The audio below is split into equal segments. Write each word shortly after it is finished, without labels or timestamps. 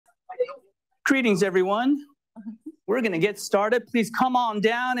Greetings, everyone. We're going to get started. Please come on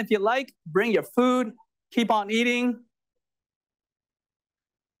down if you like. Bring your food. Keep on eating.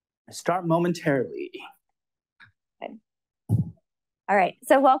 Start momentarily. Good. All right.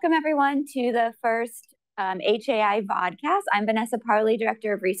 So welcome, everyone, to the first HAI Vodcast. I'm Vanessa Parli,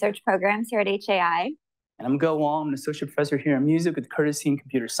 Director of Research Programs here at HAI. And I'm Wang. I'm an Associate Professor here in Music with Courtesy in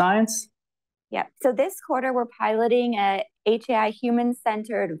Computer Science. Yeah. So this quarter, we're piloting a HAI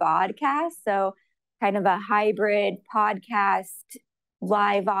Human-centered Vodcast. So kind of a hybrid podcast,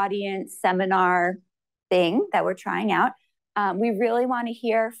 live audience seminar thing that we're trying out. We really want to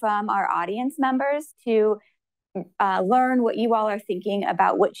hear from our audience members to learn what you all are thinking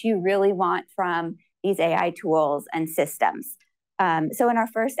about what you really want from these AI tools and systems. So in our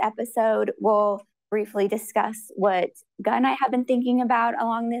first episode, we'll briefly discuss what Gu and I have been thinking about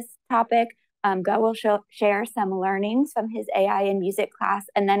along this topic. Gu will share some learnings from his AI and music class,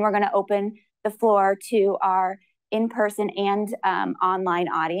 and then we're going to open the floor to our in-person and online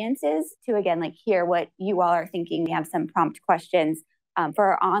audiences to, again, hear what you all are thinking. We have some prompt questions. For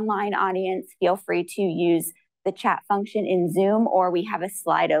our online audience, feel free to use the chat function in Zoom, or we have a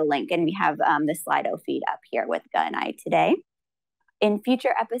Slido link, and we have the Slido feed up here with Gu and I today. In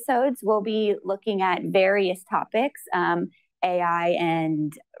future episodes, we'll be looking at various topics, AI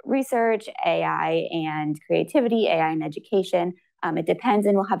and research, AI and creativity, AI and education. It depends,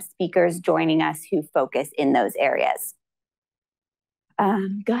 and we'll have speakers joining us who focus in those areas.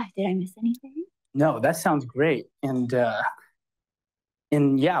 Gu, did I miss anything? No, that sounds great. And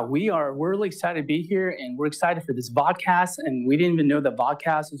yeah, we're really excited to be here, and we're excited for this vodcast. And we didn't even know that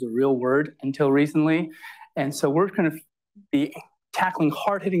vodcast was a real word until recently. And so we're going to be tackling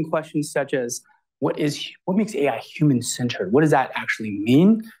hard-hitting questions such as, what makes AI human-centered? What does that actually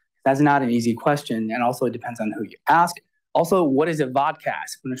mean? That's not an easy question, and also it depends on who you ask. Also, what is a vodcast?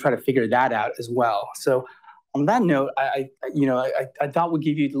 I'm going to try to figure that out as well. So, on that note, I thought we'd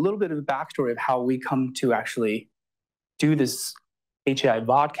give you a little bit of a backstory of how we come to actually do this HAI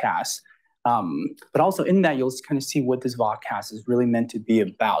vodcast. But also in that, you'll kind of see what this vodcast is really meant to be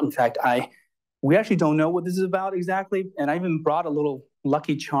about. In fact, we actually don't know what this is about exactly, and I even brought a little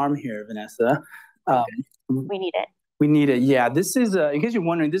lucky charm here, Vanessa. We need it. We need it. Yeah, this is, in case you're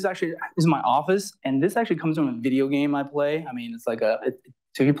wondering, this is my office, and this actually comes from a video game I play. I mean, it's like so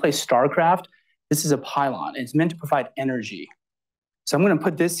if you play StarCraft, this is a pylon. It's meant to provide energy. So I'm going to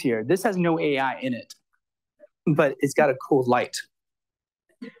put this here. This has no AI in it, but it's got a cool light.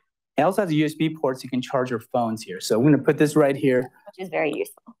 It also has a USB port so you can charge your phones here. So I'm going to put this right here. Which is very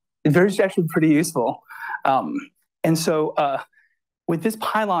useful. It's actually pretty useful. And so with this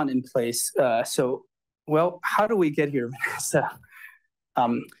pylon in place, well, how do we get here, Vanessa?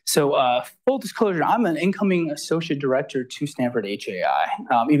 Full disclosure, I'm an incoming associate director to Stanford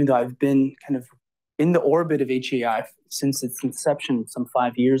HAI, even though I've been kind of in the orbit of HAI since its inception some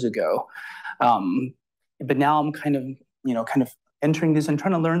 5 years ago. But now I'm kind of entering this and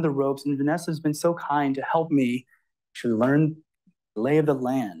trying to learn the ropes. And Vanessa's been so kind to help me actually learn the lay of the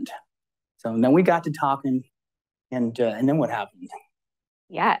land. So then we got to talking, and then what happened?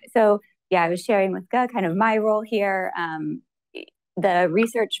 Yeah. So I was sharing with Gu kind of my role here. The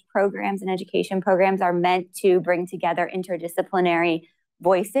research programs and education programs are meant to bring together interdisciplinary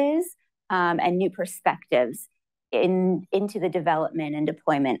voices and new perspectives into the development and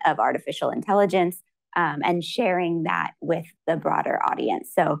deployment of artificial intelligence and sharing that with the broader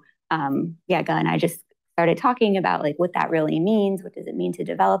audience. So Gu and I just started talking about what that really means. What does it mean to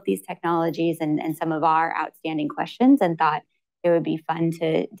develop these technologies and some of our outstanding questions, and thought it would be fun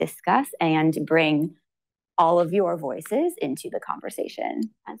to discuss and bring all of your voices into the conversation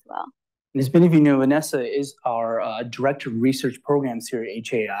as well. And as many of you know, Vanessa is our Director of Research Programs here at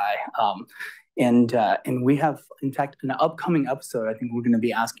HAI. And we have, in fact, in an upcoming episode, I think we're going to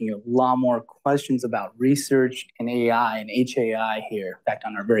be asking a lot more questions about research and AI and HAI here, in fact,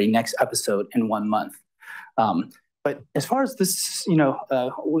 on our very next episode in 1 month. But as far as this, we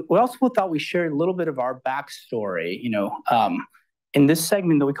also thought we shared a little bit of our backstory, in this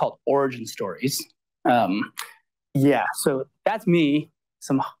segment that we call Origin Stories. So that's me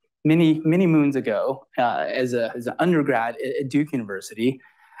some many moons ago as an undergrad at Duke University.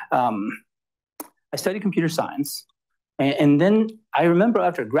 I studied computer science, and then I remember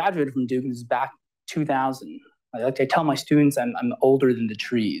after I graduated from Duke, this is back 2000. I tell my students I'm older than the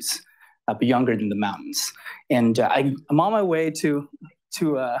trees, but younger than the mountains. And I'm on my way to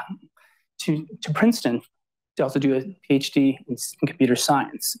Princeton to also do a PhD in computer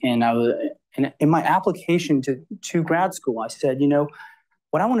science. And in my application to grad school, I said,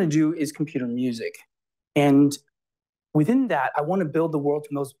 what I want to do is computer music. And within that, I want to build the world's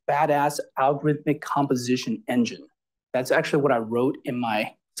most badass algorithmic composition engine. That's actually what I wrote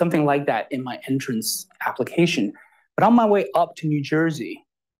something like that in my entrance application. But on my way up to New Jersey,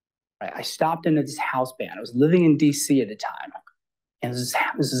 right, I stopped into this house band. I was living in DC at the time. And there's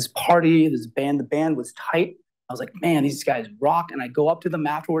this party, this band, the band was tight. I was like, man, these guys rock. And I go up to them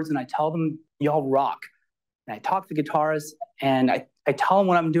afterwards and I tell them, y'all rock. And I talk to the guitarist and I tell them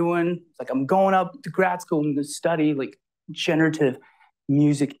what I'm doing. It's like, I'm going up to grad school and to study like generative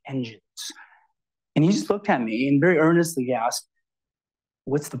music engines. And he just looked at me and very earnestly asked,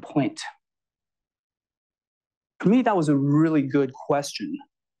 what's the point? For me, that was a really good question.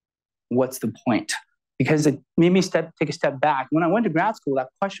 What's the point? Because it made me take a step back. When I went to grad school, that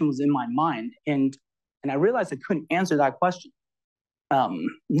question was in my mind. And I realized I couldn't answer that question.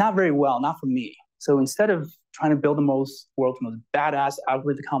 Not very well, not for me. So instead of trying to build the world's most badass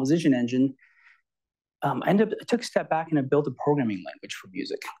algorithmic composition engine, I took a step back and I built a programming language for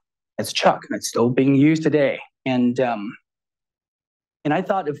music. It's Chuck, and it's still being used today. And I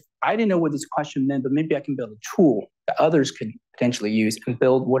thought if I didn't know what this question meant, but maybe I can build a tool that others could potentially use and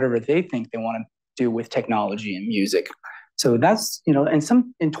build whatever they think they want to do with technology and music. So that's,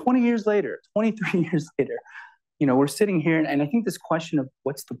 and 20 years later, 23 years later, we're sitting here, and I think this question of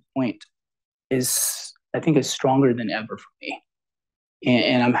what's the point is stronger than ever for me.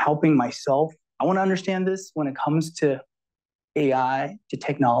 And I'm helping myself. I want to understand this when it comes to AI, to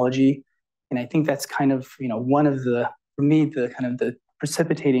technology. And I think that's kind of, one of the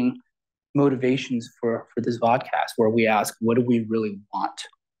precipitating motivations for this podcast, where we ask, what do we really want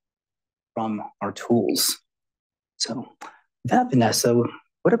from our tools? So that, Vanessa,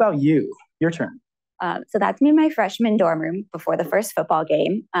 what about you? Your turn. So that's me in my freshman dorm room before the first football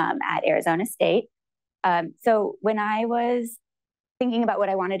game at Arizona State. So when I was thinking about what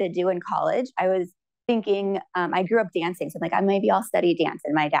I wanted to do in college, I was thinking, I grew up dancing. So I'm like, maybe I'll study dance.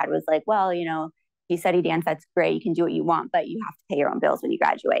 And my dad was like, well, you study dance, that's great. You can do what you want, but you have to pay your own bills when you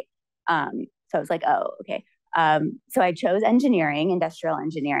graduate. So I was like, oh, okay. So I chose engineering, industrial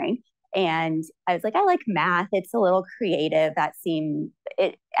engineering. And I was like, I like math. It's a little creative.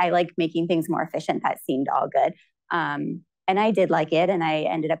 I like making things more efficient. That seemed all good. And I did like it. And I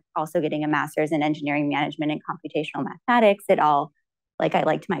ended up also getting a master's in engineering management and computational mathematics. I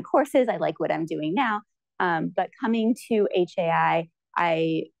liked my courses. I like what I'm doing now. But coming to HAI,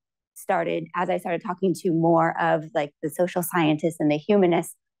 as I started talking to more of like the social scientists and the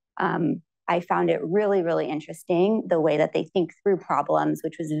humanists, I found it really, really interesting, the way that they think through problems,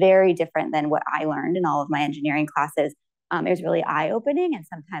 which was very different than what I learned in all of my engineering classes. It was really eye-opening and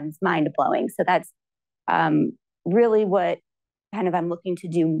sometimes mind-blowing. So that's really what kind of I'm looking to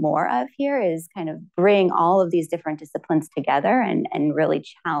do more of here, is kind of bring all of these different disciplines together and really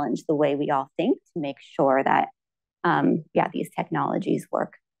challenge the way we all think to make sure that, these technologies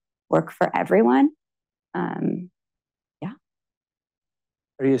work for everyone.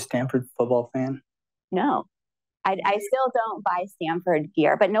 Are you a Stanford football fan? No, I still don't buy Stanford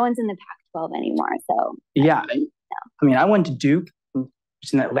gear, but no one's in the Pac-12 anymore. So yeah, I went to Duke, which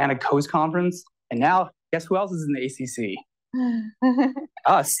is an Atlantic Coast Conference, and now guess who else is in the ACC?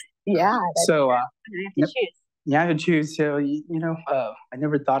 Us. Yeah. So I have to choose. Yeah, I have to choose. So I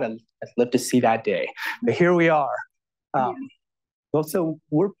never thought I'd live to see that day, but here we are. Well, so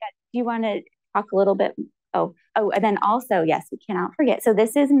we're. Do you want to talk a little bit? Oh, and then also, yes, we cannot forget. So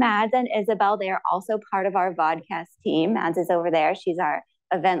this is Mads and Isabel. They are also part of our vodcast team. Mads is over there. She's our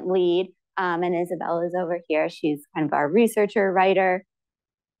event lead. And Isabel is over here. She's kind of our researcher, writer,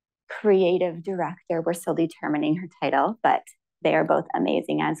 creative director. We're still determining her title, but they are both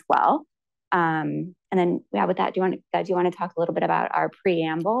amazing as well. And then, with that, do you want to talk a little bit about our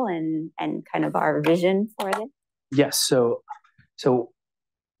preamble and kind of our vision for this? Yes. So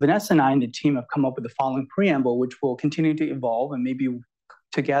Vanessa and I and the team have come up with the following preamble, which will continue to evolve and maybe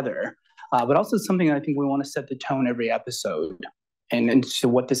together, but also something I think we want to set the tone every episode, and so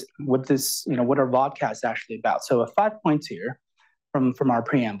what our vodcast is actually about. So 5 points here from our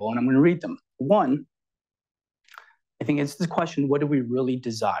preamble, and I'm going to read them. 1, I think it's the question: what do we really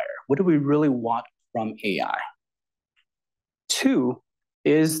desire? What do we really want from AI? 2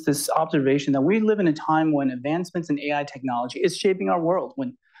 is this observation that we live in a time when advancements in AI technology is shaping our world,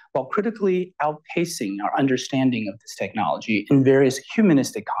 while critically outpacing our understanding of this technology in various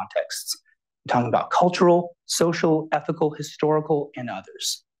humanistic contexts. I'm talking about cultural, social, ethical, historical, and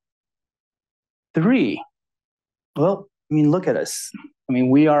others. 3, look at us.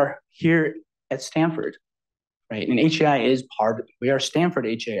 We are here at Stanford, right? And HAI we are Stanford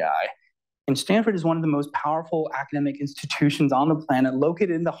HAI. And Stanford is one of the most powerful academic institutions on the planet,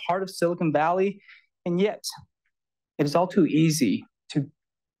 located in the heart of Silicon Valley. And yet, it is all too easy to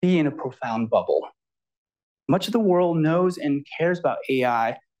be in a profound bubble. Much of the world knows and cares about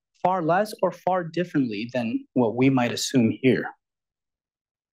AI far less or far differently than what we might assume here.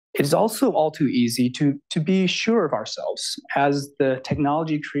 It is also all too easy to be sure of ourselves as the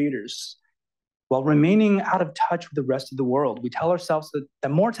technology creators while remaining out of touch with the rest of the world. We tell ourselves that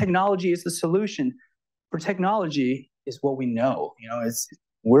more technology is the solution, for technology is what we know.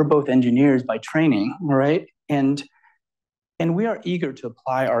 We're both engineers by training, right? And we are eager to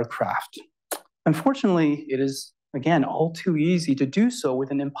apply our craft. Unfortunately, it is, again, all too easy to do so with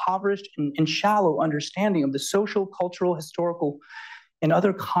an impoverished and shallow understanding of the social, cultural, historical, and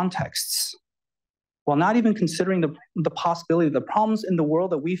other contexts, while not even considering the possibility of the problems in the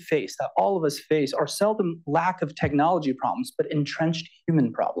world that we face, that all of us face, are seldom lack of technology problems, but entrenched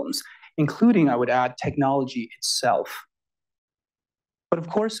human problems, including, I would add, technology itself. But of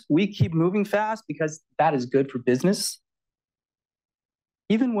course, we keep moving fast because that is good for business.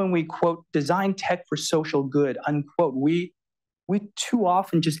 Even when we, quote, design tech for social good, unquote, we too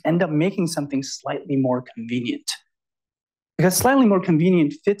often just end up making something slightly more convenient. Because slightly more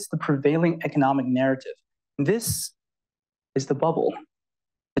convenient fits the prevailing economic narrative. This is the bubble,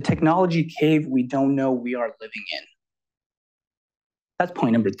 the technology cave we don't know we are living in. That's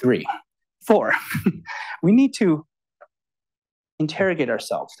point number 3. 4, we need to interrogate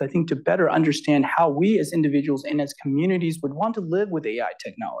ourselves, I think, to better understand how we as individuals and as communities would want to live with AI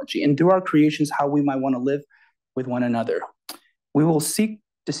technology, and through our creations, how we might want to live with one another. We will seek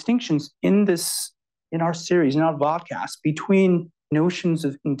distinctions in our series, in our vodcast, between notions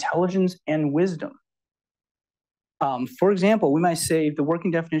of intelligence and wisdom. For example, we might say the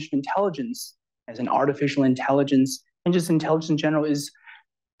working definition of intelligence as an artificial intelligence and just intelligence in general is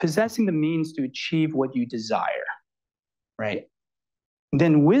possessing the means to achieve what you desire, right?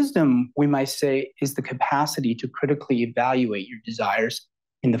 Then wisdom, we might say, is the capacity to critically evaluate your desires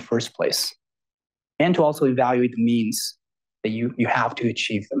in the first place, and to also evaluate the means that you have to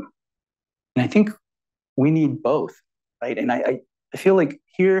achieve them. And I think we need both, right? And I feel like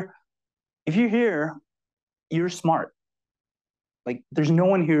here, if you're here, you're smart. Like, there's no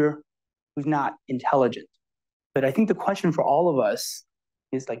one here who's not intelligent. But I think the question for all of us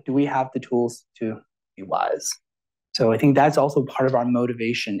is, like, do we have the tools to be wise? So I think that's also part of our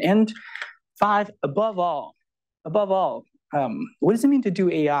motivation. And 5, above all, what does it mean to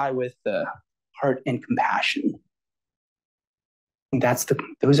do AI with heart and compassion? And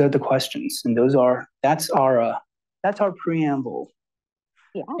those are the questions, and that's our preamble.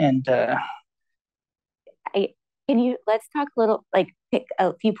 Yeah. And let's talk a little, pick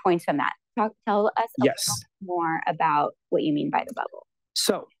a few points from that. Tell us a little more about what you mean by the bubble.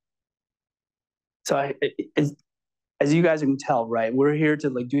 So as you guys can tell, right, we're here to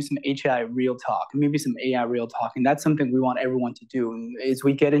do some HI real talk, maybe some AI real talk, and that's something we want everyone to do as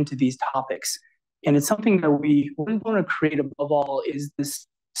we get into these topics. And it's something that we want to create above all is this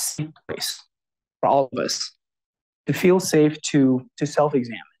safe place for all of us to feel safe to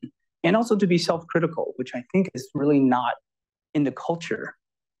self-examine and also to be self-critical, which I think is really not in the culture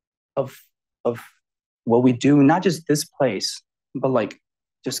of what we do, not just this place, but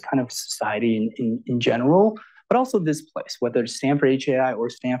just kind of society in general, but also this place, whether it's Stanford HAI or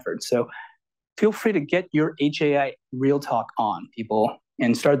Stanford. So feel free to get your HAI real talk on, people,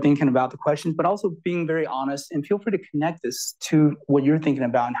 and start thinking about the questions, but also being very honest, and feel free to connect this to what you're thinking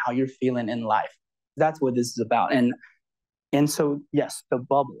about and how you're feeling in life. That's what this is about. And so, yes, the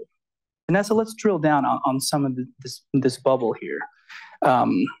bubble. Vanessa, let's drill down on some of this bubble here.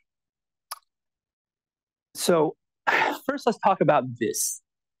 So first, let's talk about this,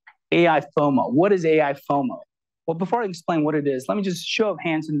 AI FOMO. What is AI FOMO? Well, before I explain what it is, let me just show of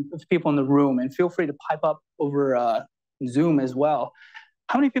hands of people in the room, and feel free to pipe up over Zoom as well.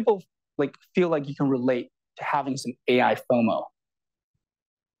 How many people feel like you can relate to having some AI FOMO?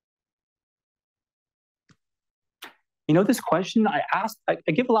 This question I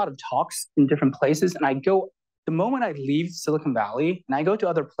give a lot of talks in different places, and the moment I leave Silicon Valley and I go to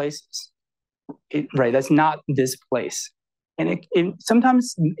other places, right, that's not this place. And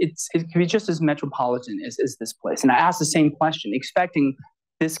sometimes it can be just as metropolitan as this place. And I ask the same question, expecting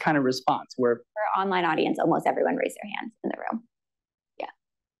this kind of response. Where for our online audience, almost everyone raised their hands in the room.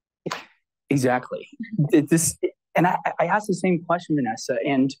 Yeah. Exactly. And I ask the same question, Vanessa,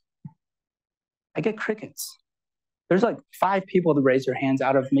 and I get crickets. There's 5 people that raise their hands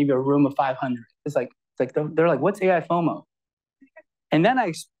out of maybe a room of 500. It's like they're like, what's AI FOMO? And then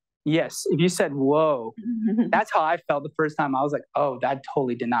yes, if you said, whoa, that's how I felt the first time. I was like, oh, that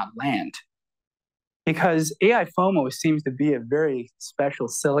totally did not land. Because AI FOMO seems to be a very special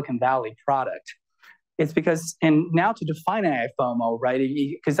Silicon Valley product. It's because, and now to define AI FOMO, right?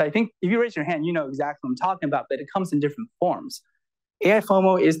 Because I think if you raise your hand, you know exactly what I'm talking about, but it comes in different forms. AI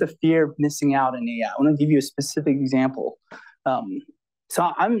FOMO is the fear of missing out on AI. I want to give you a specific example.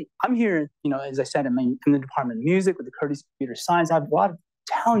 So I'm here, as I said, I'm in the Department of Music with the Curtis Computer Science. I have a lot of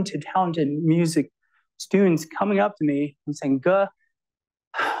talented music students coming up to me and saying, "Guh,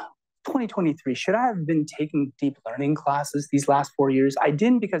 2023, should I have been taking deep learning classes these last 4 years? I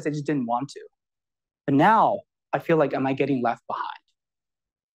didn't because I just didn't want to. But now I feel like, am I getting left behind?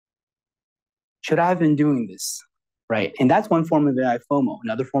 Should I have been doing this?" Right? And that's one form of AI FOMO.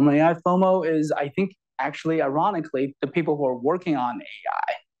 Another form of AI FOMO is, I think, actually, ironically, the people who are working on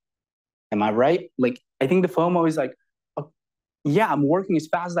AI. Am I right? Like, I think the FOMO is like, yeah, I'm working as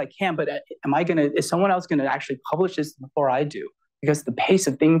fast as I can, but is someone else gonna actually publish this before I do? Because the pace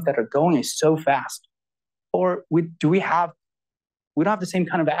of things that are going is so fast. Or we don't have the same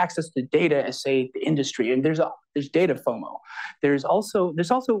kind of access to data as, say, the industry. And there's data FOMO. There's also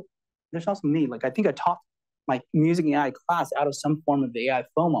me. Like, I think I taught my music and AI class out of some form of the AI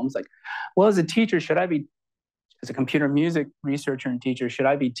FOMO. I was like, well, as a teacher, as a computer music researcher and teacher, should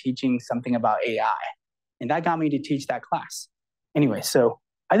I be teaching something about AI? And that got me to teach that class. Anyway, so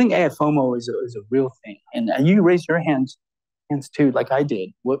I think AI FOMO is a real thing. And you raised your hands too, like I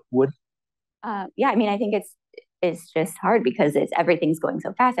did. What? Yeah, I mean, I think it's just hard because everything's going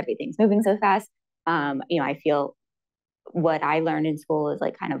so fast, everything's moving so fast. I feel what I learned in school is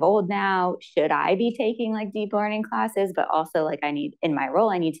like kind of old now. Should I be taking like deep learning classes? But also like in my role,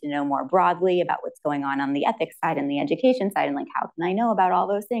 I need to know more broadly about what's going on the ethics side and the education side, and like how can I know about all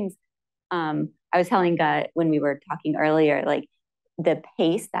those things? I was telling when we were talking earlier, like the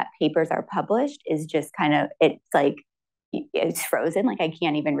pace that papers are published is just kind of, it's frozen. Like I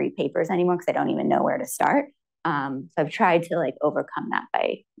can't even read papers anymore because I don't even know where to start. So I've tried to like overcome that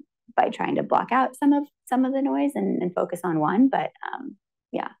by trying to block out some of the noise and focus on one. But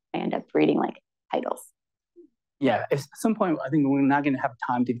yeah, I end up reading like titles. Yeah, at some point, I think we're not going to have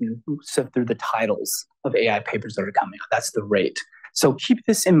time to even sift through the titles of AI papers that are coming out. That's the rate. So keep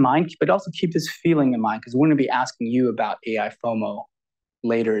this in mind, but also keep this feeling in mind, because we're going to be asking you about AI FOMO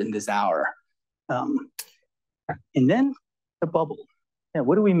later in this hour. And then the bubble. Yeah,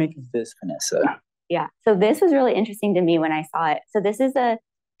 what do we make of this, Vanessa? Yeah, so this was really interesting to me when I saw it. So this is a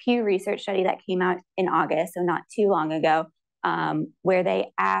Pew Research study that came out in August, so not too long ago, where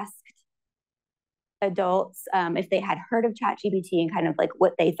they asked adults if they had heard of ChatGPT and kind of like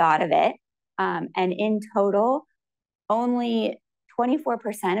what they thought of it. And in total, only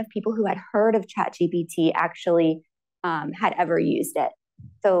 24% of people who had heard of ChatGPT actually had ever used it.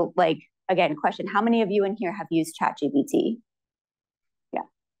 So like, again, question, how many of you in here have used ChatGPT? Yeah,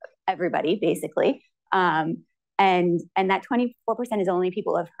 everybody, basically. And that 24% is only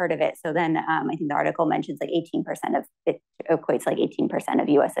people who have heard of it. So then I think the article mentions like 18% of it equates like 18% of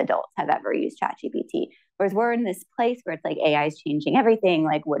US adults have ever used ChatGPT. Whereas we're in this place where it's like AI is changing everything.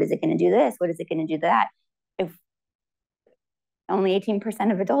 Like, what is it going to do this? What is it going to do that? If only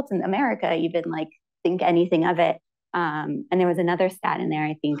 18% of adults in America even like think anything of it. And there was another stat in there,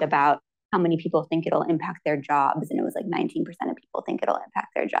 I think, about how many people think it'll impact their jobs. And it was like 19% of people think it'll impact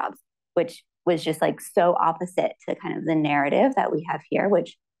their jobs, which was just like so opposite to kind of the narrative that we have here,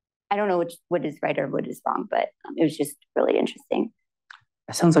 which I don't know what is right or what is wrong, but it was just really interesting.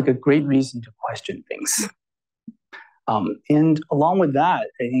 That sounds like a great reason to question things. And along with that,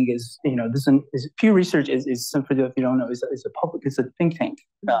 I think Pew Research is for if you don't know, is a think tank,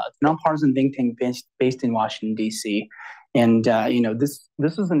 nonpartisan think tank based in Washington D.C. And this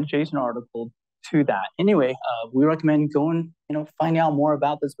is an adjacent article to that. Anyway, we recommend going find out more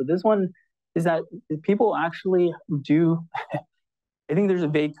about this. But this one is that people actually do. I think there's a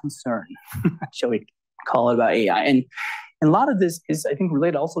vague concern, shall we call it, about AI, and a lot of this is I think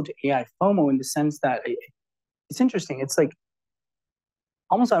related also to AI FOMO in the sense that. It's interesting. It's like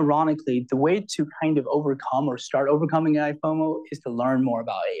almost ironically, the way to kind of overcome or start overcoming AI FOMO is to learn more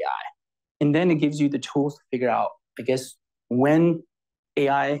about AI. And then it gives you the tools to figure out, I guess, when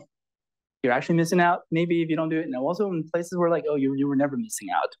AI, you're actually missing out, maybe if you don't do it. And also in places where like, oh, you were never missing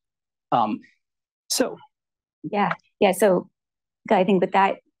out. So. Yeah. So I think with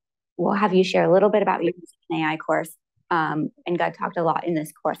that, we'll have you share a little bit about your AI course. And God talked a lot in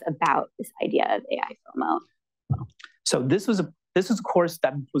this course about this idea of AI FOMO. So this was a course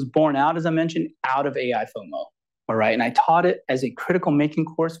that was born out, as I mentioned, out of AI FOMO. All right, and I taught it as a critical making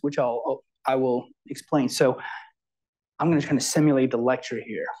course, which I will explain. So I'm going to kind of simulate the lecture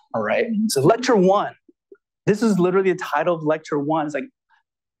here. All right, so lecture 1. This is literally the title of lecture 1. It's like,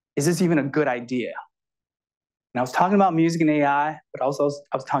 is this even a good idea? And I was talking about music and AI, but also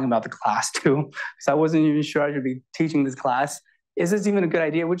I was talking about the class too, because I wasn't even sure I should be teaching this class. Is this even a good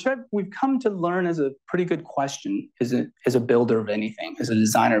idea? Which we've come to learn as a pretty good question as a builder of anything, as a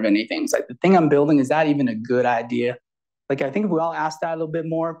designer of anything. It's like, the thing I'm building, is that even a good idea? Like, I think if we all asked that a little bit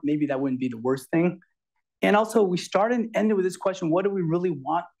more, maybe that wouldn't be the worst thing. And also, we started and ended with this question: what do we really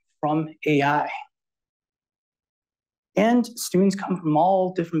want from AI? And students come from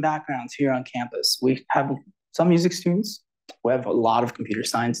all different backgrounds here on campus. We have some music students, we have a lot of computer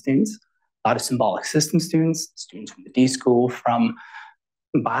science students, a lot of symbolic system students, students from the D school, from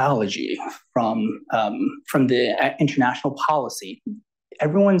biology, from the international policy.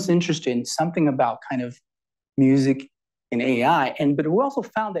 Everyone's interested in something about kind of music and AI. But we also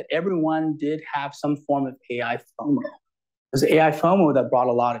found that everyone did have some form of AI FOMO. It was AI FOMO that brought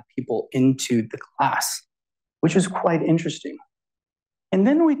a lot of people into the class, which was quite interesting. And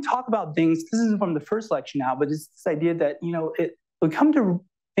then we talk about things, this isn't from the first lecture now, but it's this idea that, we come to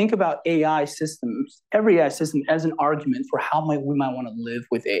think about AI systems, every AI system, as an argument for how we might want to live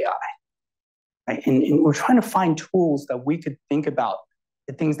with AI. Right? And we're trying to find tools that we could think about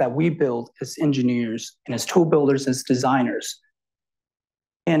the things that we build as engineers and as tool builders, as designers.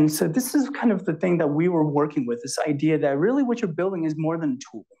 And so this is kind of the thing that we were working with, this idea that really what you're building is more than a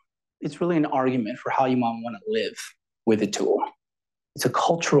tool. It's really an argument for how you might want to live with a tool. It's a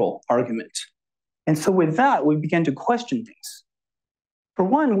cultural argument. And so with that, we began to question things. For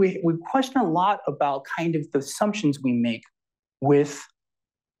one, we question a lot about kind of the assumptions we make with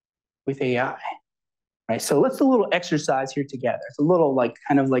AI, right? So let's do a little exercise here together. It's a little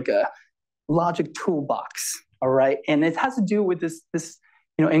kind of like a logic toolbox, all right? And it has to do with this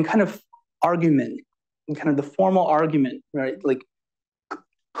in kind of argument, in kind of the formal argument, right? Like,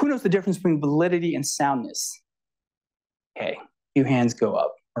 who knows the difference between validity and soundness? Okay, few hands go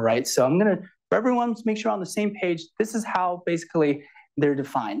up, all right? So I'm gonna, for everyone, to make sure we're on the same page, this is how basically they're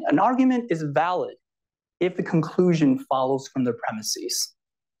defined. An argument is valid if the conclusion follows from the premises.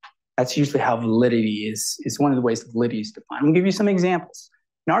 That's usually how validity is one of the ways validity is defined. I'm gonna give you some examples.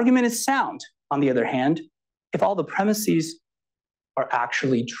 An argument is sound, on the other hand, if all the premises are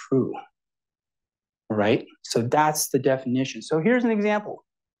actually true, right? So that's the definition. So here's an example,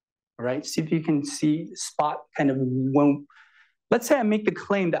 all right? See if you can spot kind of when, let's say I make the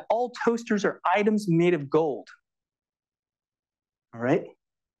claim that all toasters are items made of gold, all right?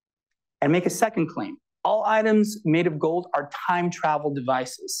 And make a second claim. All items made of gold are time travel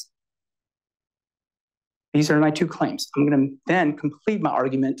devices. These are my two claims. I'm going to then complete my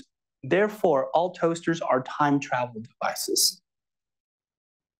argument. Therefore, all toasters are time travel devices.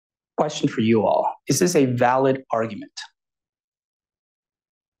 Question for you all. Is this a valid argument?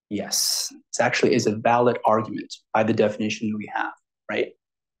 Yes, it actually is a valid argument by the definition we have, right?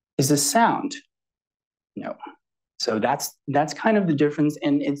 Is this sound? No. So that's kind of the difference.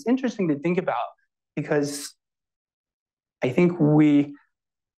 And it's interesting to think about, because I think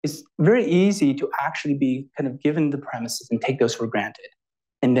it's very easy to actually be kind of given the premises and take those for granted.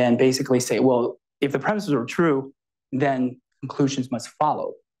 And then basically say, well, if the premises are true, then conclusions must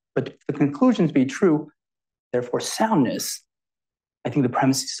follow. But if the conclusions be true, therefore soundness, I think the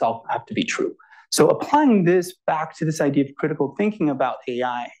premises all have to be true. So applying this back to this idea of critical thinking about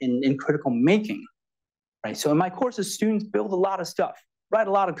AI and critical making, right? So in my courses, students build a lot of stuff, write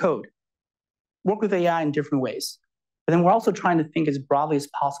a lot of code, work with AI in different ways. But then we're also trying to think as broadly as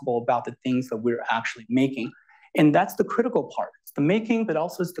possible about the things that we're actually making. And that's the critical part. It's the making, but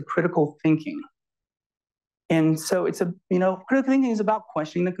also it's the critical thinking. And so it's critical thinking is about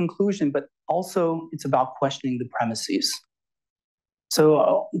questioning the conclusion, but also it's about questioning the premises.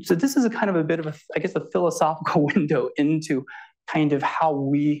 So this is a kind of a bit of a philosophical window into kind of how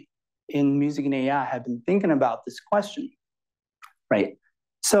we in music and AI have been thinking about this question, right?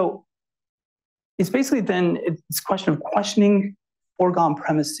 So it's basically then it's a question of questioning foregone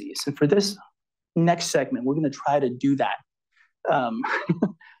premises. And for this next segment, we're going to try to do that.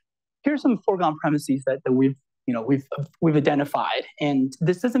 Here's some foregone premises that we've identified, and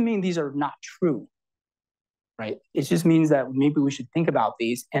this doesn't mean these are not true, right? It just means that maybe we should think about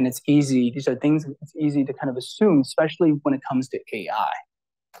these, and it's easy. These are things it's easy to kind of assume, especially when it comes to AI.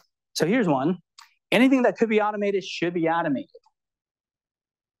 So here's one: anything that could be automated should be automated,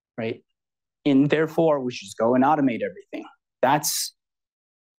 right? And therefore, we should just go and automate everything. That's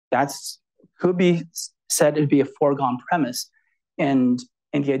could be said to be a foregone premise, and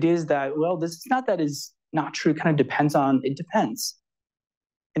the idea is that, well, this is not that is not true. It kind of depends on, it depends.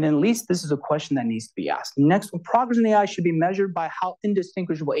 And at least this is a question that needs to be asked. Next, progress in AI should be measured by how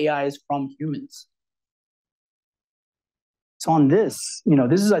indistinguishable AI is from humans. So on this,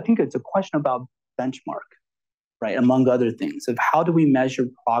 this is, I think it's a question about benchmark. right? Among other things, of how do we measure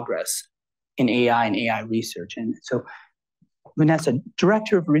progress in AI and AI research. And so, Vanessa,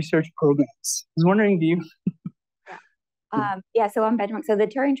 Director of Research Programs, I was wondering, do you? So on benchmark, so the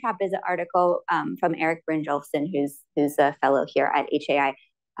Turing Trap is an article from Eric Brynjolfsson, who's a fellow here at HAI,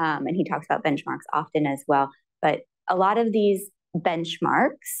 and he talks about benchmarks often as well. But a lot of these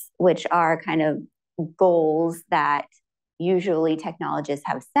benchmarks, which are kind of goals that usually technologists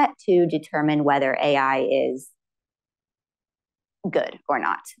have set to determine whether AI is good or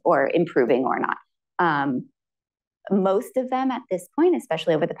not, or improving or not. Most of them at this point,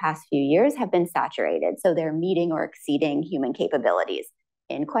 especially over the past few years, have been saturated. So they're meeting or exceeding human capabilities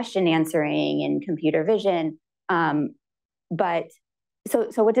in question answering, in computer vision. But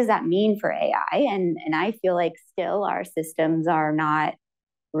what does that mean for AI? And I feel like still our systems are not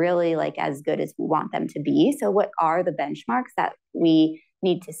really like as good as we want them to be. So what are the benchmarks that we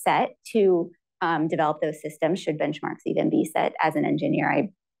need to set to develop those systems? Should benchmarks even be set? As an engineer, I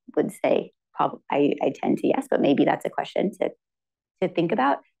would say I tend to yes, but maybe that's a question to think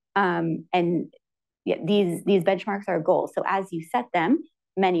about. And yeah, these benchmarks are goals. So as you set them,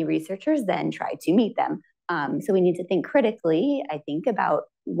 many researchers then try to meet them. So we need to think critically, I think, about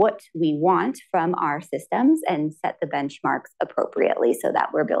what we want from our systems and set the benchmarks appropriately so that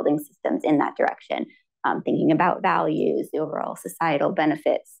we're building systems in that direction, thinking about values, the overall societal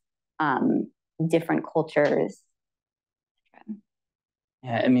benefits, different cultures.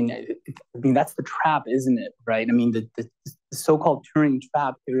 Yeah, I mean, that's the trap, isn't it? Right? I mean, the so-called Turing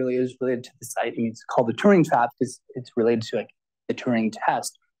trap, it really is related to this. I mean, it's called the Turing trap because it's related to like the Turing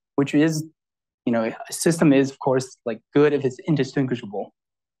test, which is, a system is, of course, like good if it's indistinguishable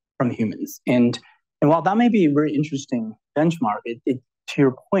from humans. And while that may be a very interesting benchmark, it to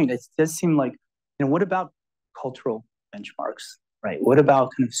your point, it does seem like, what about cultural benchmarks, right? What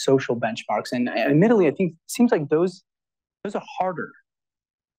about kind of social benchmarks? And admittedly, I think it seems like those are harder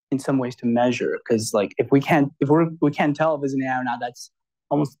in some ways to measure, because like if we can't tell if it's an AI or not, that's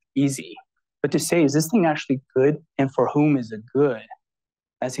almost easy. But to say, is this thing actually good, and for whom is it good?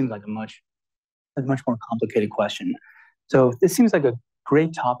 That seems like a much more complicated question. So this seems like a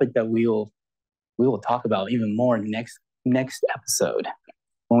great topic that we will talk about even more next episode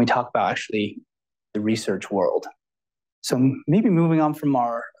when we talk about actually the research world. So maybe moving on from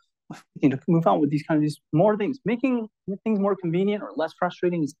our move on with these kind of these more things. Making things more convenient or less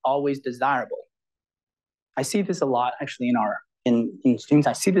frustrating is always desirable. I see this a lot actually in students.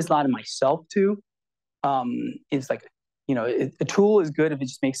 I see this a lot in myself too. It's like, a tool is good if it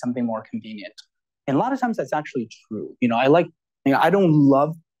just makes something more convenient. And a lot of times that's actually true. I don't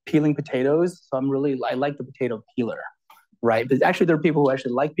love peeling potatoes, so I like the potato peeler, right? But actually there are people who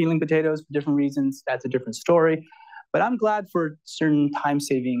actually like peeling potatoes for different reasons. That's a different story. But I'm glad for certain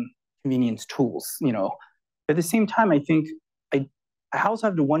time-saving convenience tools, At the same time, I think I also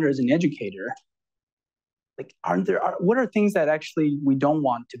have to wonder as an educator, like, what are things that actually we don't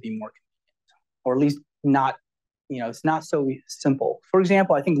want to be more convenient, or at least not, it's not so simple. For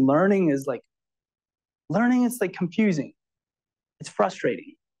example, I think learning is like confusing. It's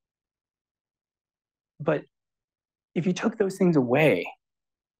frustrating. But if you took those things away,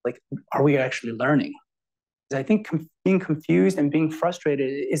 like, are we actually learning? I think being confused and being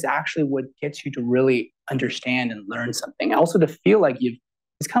frustrated is actually what gets you to really understand and learn something. Also to feel like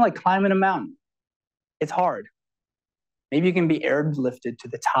it's kind of like climbing a mountain. It's hard. Maybe you can be airlifted to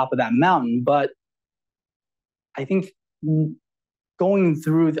the top of that mountain, but I think going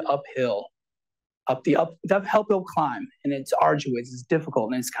through the uphill climb, and it's arduous, it's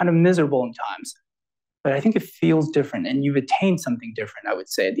difficult, and it's kind of miserable in times. But I think it feels different, and you've attained something different, I would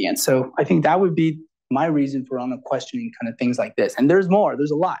say, at the end. So I think that would be my reason for questioning kind of things like this. And there's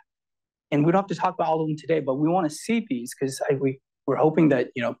a lot. And we don't have to talk about all of them today, but we want to see these because we're hoping that,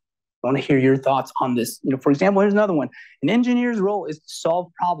 I want to hear your thoughts on this. For example, here's another one. An engineer's role is to solve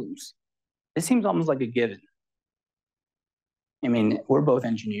problems. This seems almost like a given. I mean, we're both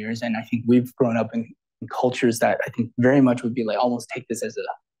engineers, and I think we've grown up in cultures that I think very much would be like almost take this as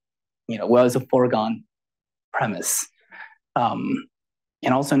as a foregone premise.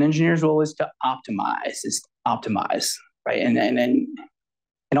 And also an engineer's role is to optimize, right?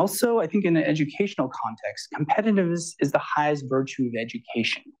 And also I think in an educational context, competitiveness is the highest virtue of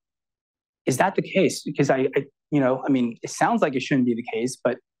education. Is that the case? Because I it sounds like it shouldn't be the case,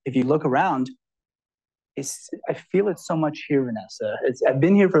 but if you look around, I feel it so much here, Vanessa. I've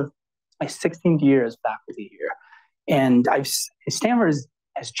been here for my 16th year as faculty here, and Stanford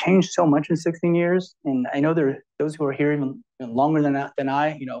has changed so much in 16 years. And I know there are those who are here even longer than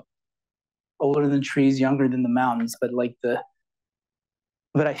I, older than trees, younger than the mountains.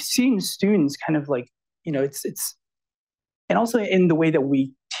 But I've seen students kind of like and also in the way that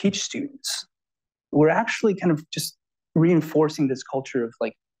we teach students, we're actually kind of just reinforcing this culture of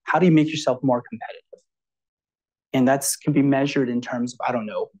like, how do you make yourself more competitive? And that's can be measured in terms of, I don't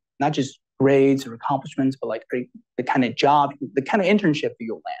know, not just grades or accomplishments, but like the kind of job, the kind of internship that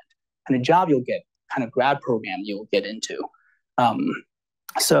you'll land, kind of job you'll get, kind of grad program you'll get into.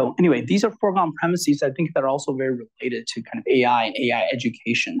 So anyway, these are foregone premises, I think, that are also very related to kind of AI and AI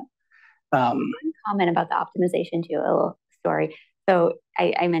education. One comment about the optimization too, a little story. So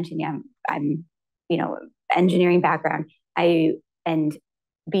I mentioned, yeah, I'm engineering background. And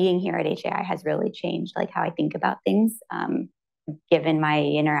being here at HAI has really changed like how I think about things, given my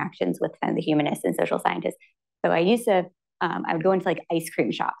interactions with kind of the humanists and social scientists. So I used to, I would go into like ice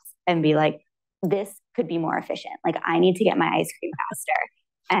cream shops and be like, this could be more efficient. Like I need to get my ice cream faster.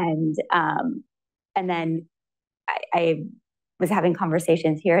 And then I was having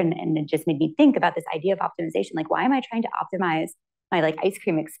conversations here and it just made me think about this idea of optimization. Like, why am I trying to optimize my like ice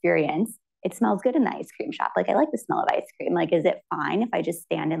cream experience? It smells good in the ice cream shop. Like I like the smell of ice cream. Like, is it fine if I just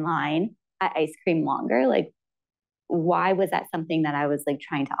stand in line at ice cream longer? Like, why was that something that I was like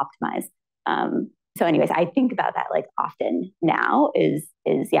trying to optimize? So anyways, I think about that like often now is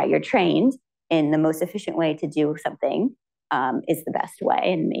yeah, you're trained in the most efficient way to do something is the best way.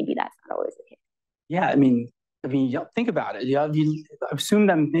 And maybe that's not always the case. Yeah, I mean, think about it. Yeah, I assume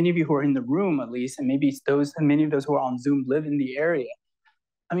that many of you who are in the room, at least, and maybe many of those who are on Zoom live in the area.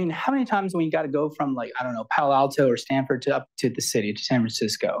 I mean, how many times when you got to go from like, I don't know, Palo Alto or Stanford to up to the city, to San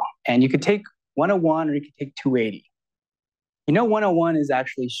Francisco, and you could take 101 or you could take 280. 101 is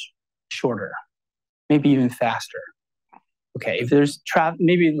actually shorter, maybe even faster. Okay, if there's traffic,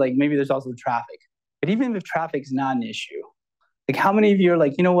 maybe there's also traffic. But even if traffic is not an issue, like how many of you are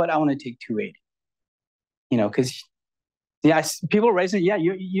like, you know what, I want to take 280? Because yeah, people raising, yeah,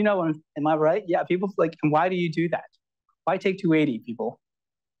 am I right? Yeah, people like, and why do you do that? Why take 280, people?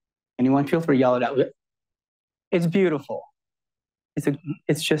 Anyone feel free to yell it out. It's beautiful.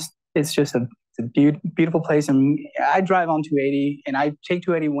 It's just a beautiful place, and I drive on 280, and I take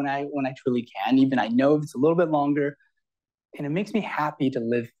 280 when I truly can. Even I know if it's a little bit longer, and it makes me happy to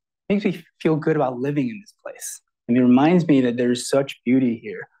live. Makes me feel good about living in this place, and it reminds me that there's such beauty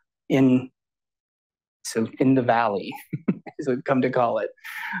here in the valley, as we've come to call it,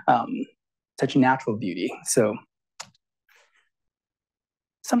 such natural beauty. So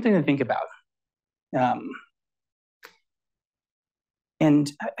something to think about.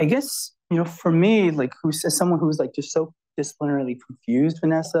 And I guess, for me, like as someone who's like just so disciplinarily confused,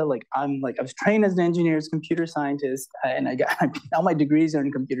 Vanessa, like I was trained as an engineer, as a computer scientist, and I got all my degrees are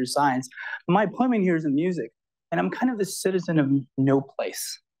in computer science. But my appointment here is in music, and I'm kind of the citizen of no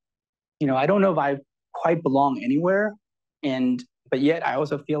place. I don't know if I quite belong anywhere, but yet I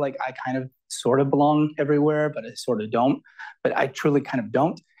also feel like I kind of sort of belong everywhere, but I sort of don't. But I truly kind of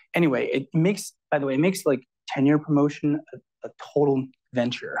don't. Anyway, it makes like tenure promotion a total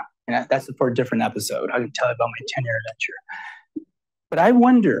venture. And that's for a different episode. I can tell you about my tenure adventure. But I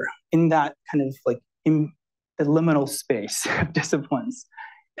wonder in that kind of like in the liminal space of disciplines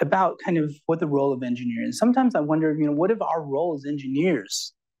about kind of what the role of engineering is. Sometimes I wonder, what if our role as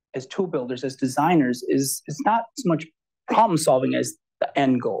engineers, as tool builders, as designers is not so much problem solving as the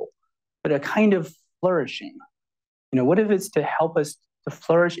end goal, but a kind of flourishing. What if it's to help us to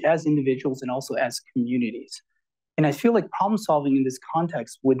flourish as individuals and also as communities? And I feel like problem solving in this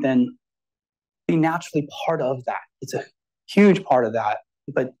context would then be naturally part of that. It's a huge part of that,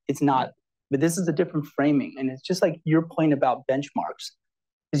 but it's not. But this is a different framing. And it's just like your point about benchmarks.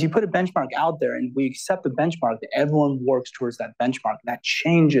 Because you put a benchmark out there and we accept the benchmark that everyone works towards that benchmark. That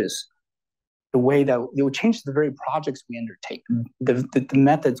changes the way that it would change the very projects we undertake, the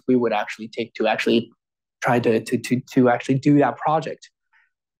methods we would actually take to actually try to actually do that project.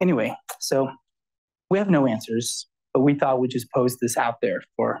 Anyway, so we have no answers, but we thought we'd just pose this out there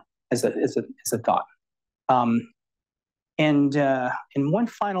as a thought. And one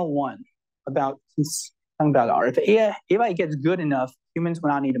final one about art. If AI gets good enough, humans will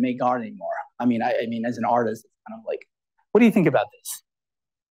not need to make art anymore. I mean, as an artist, it's kind of like, what do you think about this?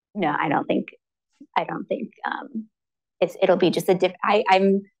 No, I don't think it'll be just a different.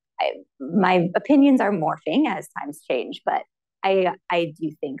 My opinions are morphing as times change, but I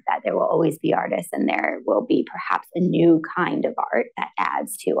do think that there will always be artists, and there will be perhaps a new kind of art that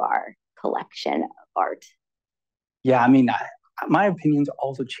adds to our collection of art. Yeah, I mean, my opinions are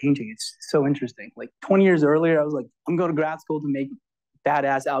also changing. It's so interesting. Like 20 years earlier, I was like, I'm going to grad school to make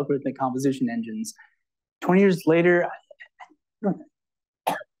badass algorithmic composition engines. 20 years later,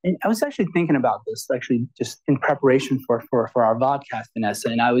 and I was actually thinking about this, actually, just in preparation for our vodcast, Vanessa,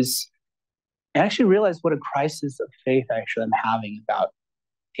 and I was I actually realized what a crisis of faith actually I'm having about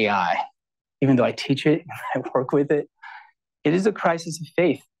AI. Even though I teach it, I work with it, it is a crisis of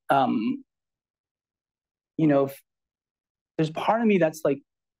faith. You know, there's part of me that's like,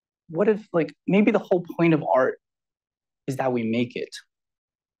 what if like maybe the whole point of art is that we make it.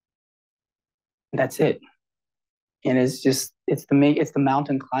 That's it. And it's the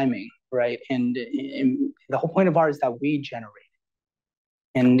mountain climbing, right? And the whole point of art is that we generate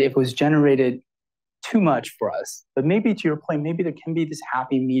it. And it was generated too much for us. But maybe to your point, maybe there can be this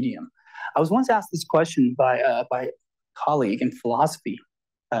happy medium. I was once asked this question by a colleague in philosophy,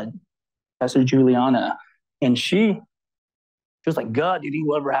 Professor Juliana, and she was like, "God, do you think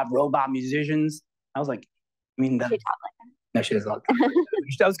we'll ever have robot musicians?" I was like, "I mean, no, she doesn't."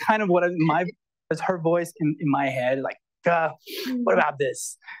 That was kind of that's her voice in my head, like, what about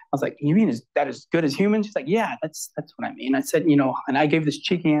this? I was like, "You mean that as good as humans?" She's like, "Yeah, that's what I mean." I said, and I gave this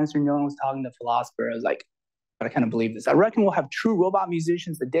cheeky answer. No one was talking to a philosopher. I was like, but I kind of believe this. I reckon we'll have true robot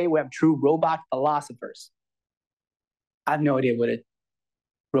musicians the day we have true robot philosophers. I have no idea what a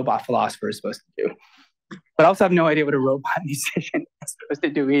robot philosopher is supposed to do. But I also have no idea what a robot musician is supposed to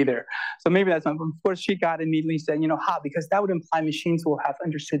do either. So maybe that's one. Of course, she got immediately said, because that would imply machines will have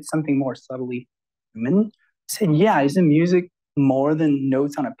understood something more subtly human. I said, yeah, isn't music more than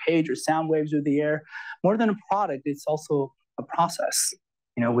notes on a page or sound waves through the air? More than a product, it's also a process,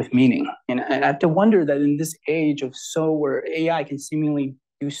 with meaning. And I have to wonder that in this age of where AI can seemingly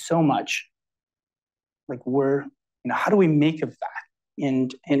do so much, like how do we make of that?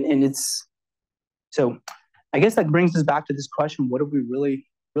 And it's, so I guess that brings us back to this question: what do we really,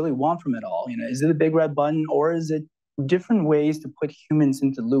 really want from it all? Is it a big red button, or is it different ways to put humans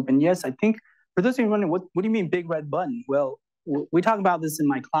into the loop? And yes, I think for those of you wondering, what do you mean big red button? Well, we talk about this in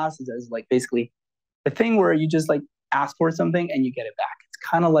my classes as like basically the thing where you just like ask for something and you get it back. It's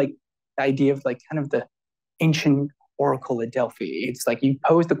kind of like the idea of like kind of the ancient oracle at Delphi. It's like you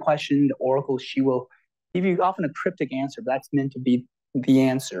pose the question, the oracle, she will give you often a cryptic answer, but that's meant to be the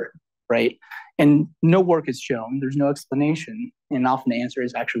answer, right? And no work is shown. There's no explanation. And often the answer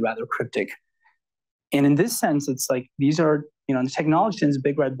is actually rather cryptic. And in this sense, it's like these are, the technology sense,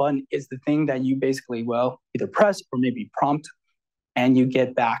 big red button is the thing that you basically, either press or maybe prompt, and you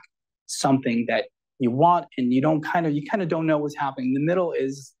get back something that you want, and you kind of don't know what's happening. The middle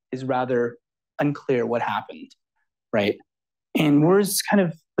is rather unclear what happened, right? And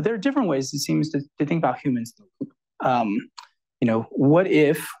but there are different ways it seems to think about humans. What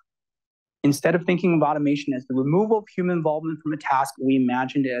if instead of thinking of automation as the removal of human involvement from a task, we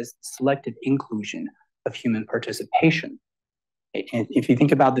imagined it as selective inclusion of human participation? And if you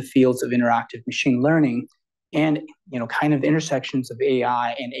think about the fields of interactive machine learning and, kind of the intersections of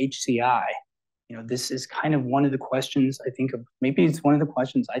AI and HCI, this is kind of one of the questions I think of. Maybe it's one of the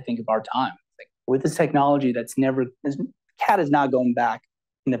questions I think of our time. Like, with this technology the cat is not going back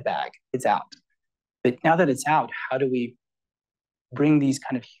in the bag. It's out. But now that it's out, how do we bring these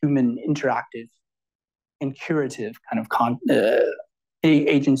kind of human interactive and curative kind of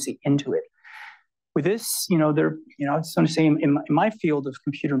agency into it? With this, I just want to say in my field of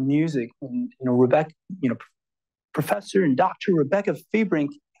computer music, Rebecca, Professor and Dr. Rebecca Febrink,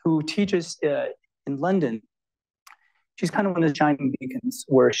 who teaches in London, she's kind of one of the shining beacons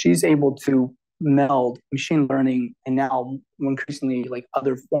where she's able to meld machine learning and now increasingly like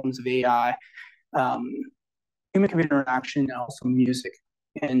other forms of AI, human-computer interaction, and also music.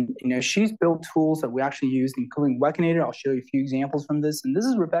 And she's built tools that we actually use, including Wekinator. I'll show you a few examples from this. And this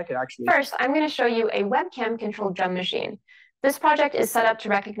is Rebecca, actually. First, I'm going to show you a webcam-controlled drum machine. This project is set up to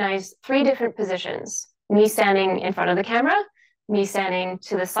recognize 3 different positions: me standing in front of the camera, me standing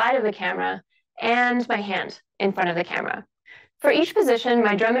to the side of the camera, and my hand in front of the camera. For each position,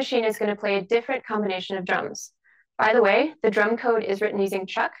 my drum machine is going to play a different combination of drums. By the way, the drum code is written using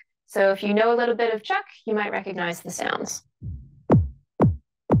Chuck, so if you know a little bit of Chuck, you might recognize the sounds.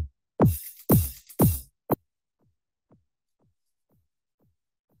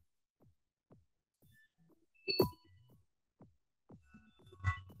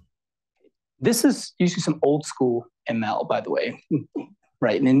 This is using some old school ML, by the way,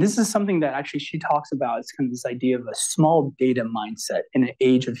 right? And this is something that actually she talks about. It's kind of this idea of a small data mindset in an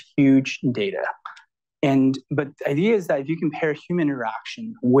age of huge data. But the idea is that if you compare human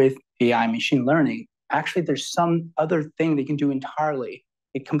interaction with AI machine learning, actually there's some other thing they can do entirely.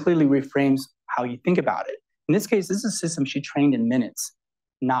 It completely reframes how you think about it. In this case, this is a system she trained in minutes,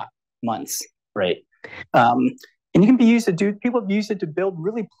 not months, right? And you can be used to do, people have used it to build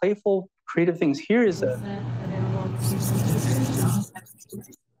really playful, creative things. Here is a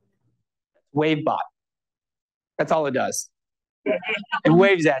wave bot. That's all it does. It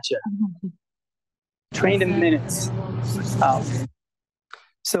waves at you. trained in minutes.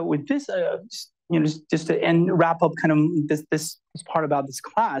 So with this, just to wrap up kind of this part about this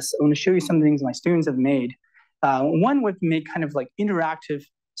class, I want to show you some of the things my students have made. One would make kind of like interactive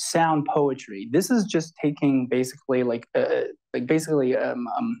sound poetry. This is just taking basically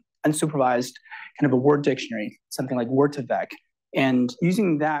unsupervised kind of a word dictionary, something like Word2Vec, and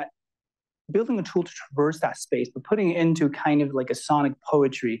using that, building a tool to traverse that space, but putting it into kind of like a sonic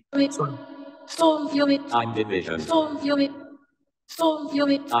poetry. Time division. Time division.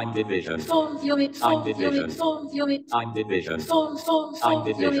 Time division. Time division. Time division.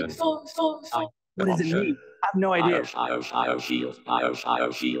 What does it mean? I have no idea.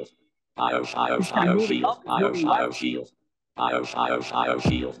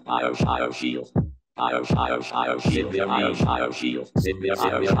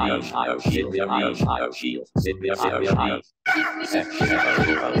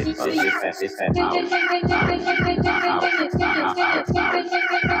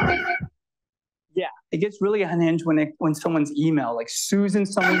 Yeah, it gets really unhinged when someone's email, like Susan,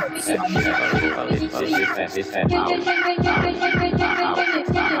 someone.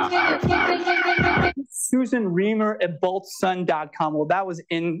 Susan Reamer at boltsun.com. Well, that was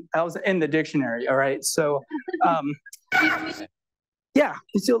in the dictionary. All right, so yeah,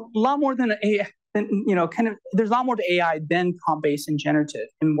 it's a lot more than there's a lot more to AI than prompt-based and generative.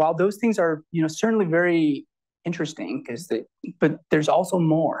 And while those things are certainly very interesting, but there's also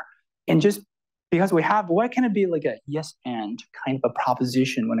more. And just because why can't it be like a yes and kind of a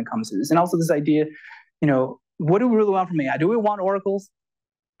proposition when it comes to this? And also this idea, what do we really want from AI? Do we want oracles?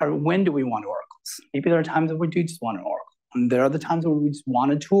 Or when do we want oracles? Maybe there are times that we do just want an oracle. And there are other times where we just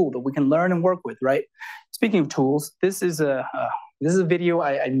want a tool that we can learn and work with, right? Speaking of tools, this is a video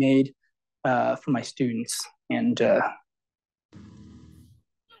I made for my students. And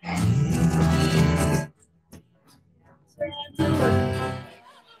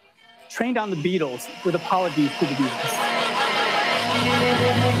trained on the Beatles with apologies to the Beatles.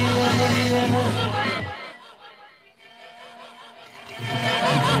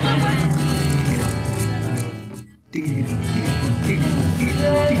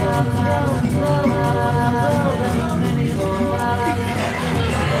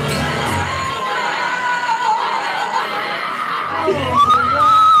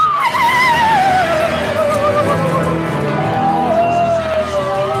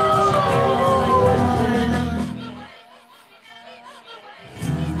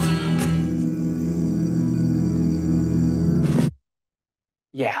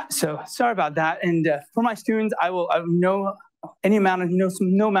 Yeah, so sorry about that. And for my students, no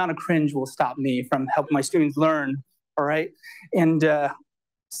amount of cringe will stop me from helping my students learn. All right, and so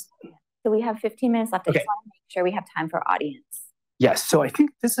we have 15 minutes left. I just want to make sure we have time for audience. Yes, so I think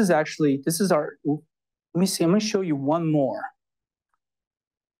this is our. Let me see. I'm going to show you one more,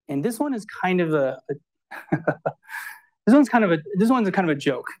 and this one is kind of this one's kind of a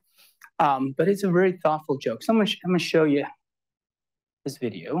joke, but it's a very thoughtful joke. So I'm going to show you this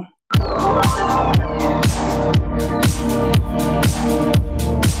video.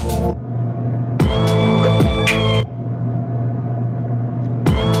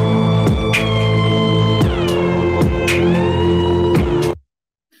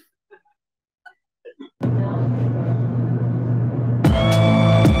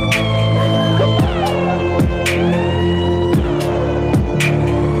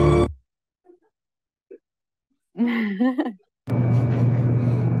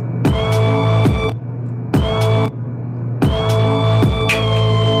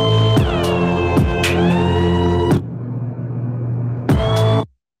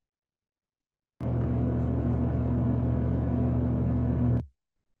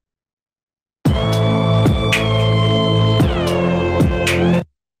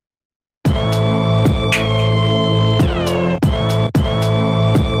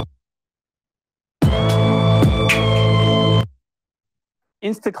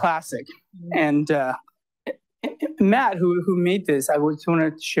 Insta classic. And Matt, who made this, I just want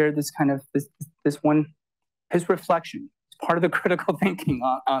to share this kind of this one, his reflection. It's part of the critical thinking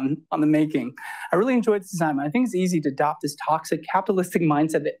on the making. I really enjoyed this design. I think it's easy to adopt this toxic capitalistic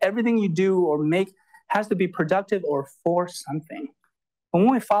mindset that everything you do or make has to be productive or for something. But when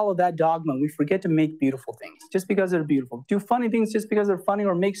we follow that dogma, we forget to make beautiful things just because they're beautiful. Do funny things just because they're funny,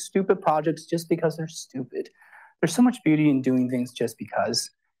 or make stupid projects just because they're stupid. There's so much beauty in doing things just because.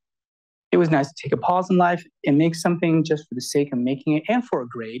 It was nice to take a pause in life and make something just for the sake of making it and for a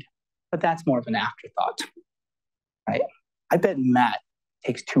grade, but that's more of an afterthought, right? I bet Matt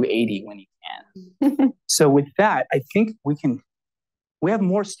takes 280 when he can. So with that, I think we can We have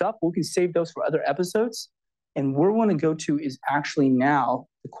more stuff. We can save those for other episodes. And where we want to go to is actually now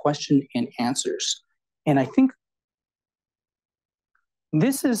the question and answers. And I think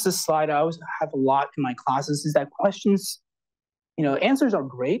this is the slide I always have a lot in my classes, is that questions, answers are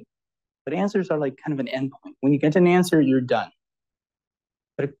great, but answers are like kind of an endpoint. When you get an answer, you're done.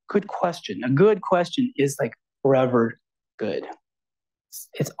 But a good question is like forever good.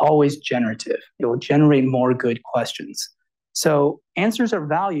 It's always generative. It will generate more good questions. So answers are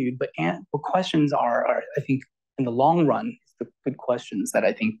valued, but questions are, I think, in the long run, it's the good questions that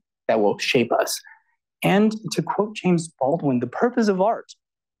I think that will shape us. And to quote James Baldwin, the purpose of art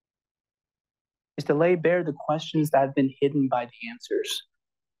is to lay bare the questions that have been hidden by the answers.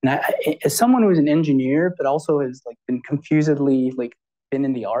 And as someone who is an engineer, but also has like been confusedly like been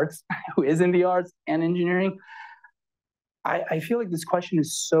in the arts, who is in the arts and engineering, I feel like this question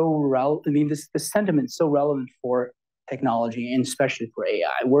is so relevant. I mean, this sentiment is so relevant for technology and especially for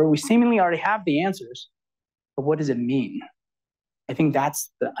AI, where we seemingly already have the answers, but what does it mean? I think that's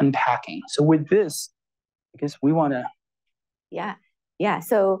the unpacking. So with this, I guess we want to. Yeah.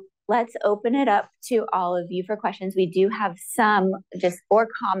 So let's open it up to all of you for questions. We do have some or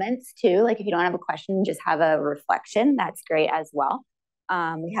comments too. Like if you don't have a question, just have a reflection. That's great as well.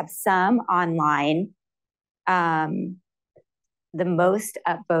 We have some online. The most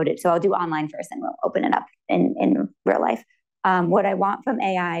upvoted. So I'll do online first and we'll open it up in real life. What I want from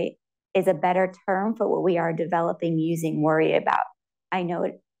AI is a better term for what we are developing using worry about. I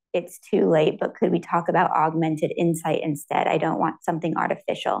know it's too late, but could we talk about augmented insight instead? I don't want something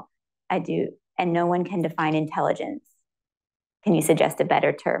artificial. I do, and no one can define intelligence. Can you suggest a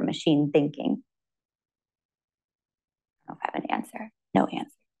better term, machine thinking? I don't know if I have an answer. No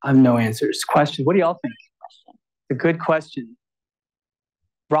answer. I have no answers. Question, what do y'all think? Question. It's a good question.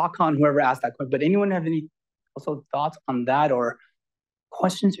 Rock on whoever asked that question, but anyone have any also thoughts on that or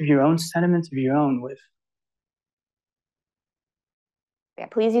questions of your own, sentiments of your own with? Yeah,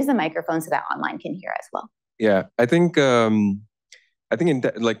 please use the microphone so that online can hear as well. Yeah, I think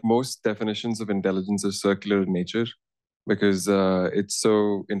like most definitions of intelligence are circular in nature because it's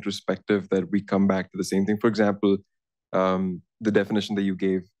so introspective that we come back to the same thing. For example, the definition that you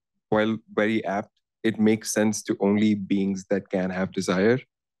gave, while very apt, it makes sense to only beings that can have desire,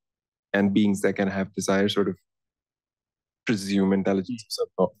 and beings that can have desire sort of presume intelligence of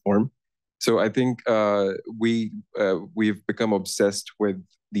some form. So I think we've become obsessed with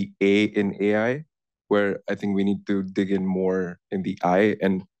the A in AI, where I think we need to dig in more in the I.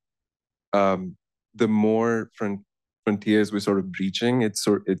 And the more frontiers we're sort of breaching, it's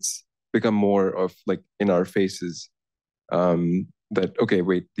become more of like in our faces. That, okay,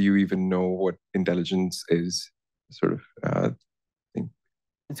 wait, do you even know what intelligence is? Sort of thing.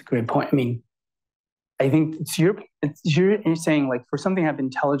 That's a great point. I mean, I think you're saying like for something to have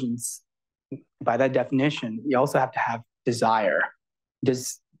intelligence, by that definition, you also have to have desire.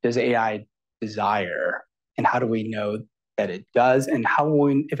 Does AI desire, and how do we know that it does? And how will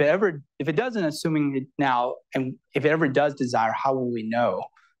we, if it doesn't, assuming it now, and if it ever does desire, how will we know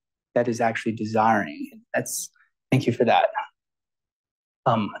that is actually desiring? Thank you for that.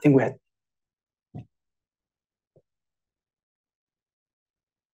 I think we had.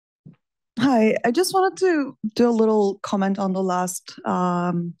 Hi, I just wanted to do a little comment on the last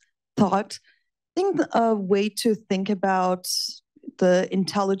thought. I think a way to think about the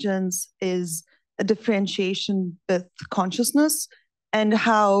intelligence is a differentiation with consciousness, and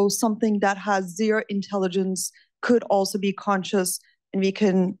how something that has zero intelligence could also be conscious, and we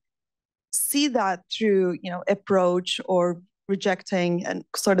can see that through approach or rejecting and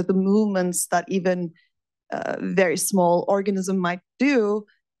sort of the movements that even a very small organism might do.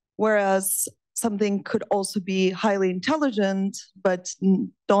 Whereas something could also be highly intelligent, but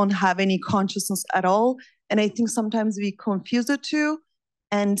don't have any consciousness at all. And I think sometimes we confuse the two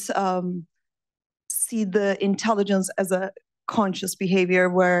and see the intelligence as a conscious behavior,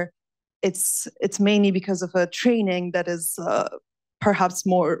 where it's mainly because of a training that is perhaps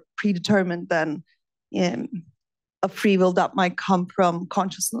more predetermined than a free will that might come from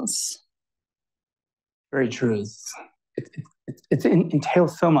consciousness. Very true. It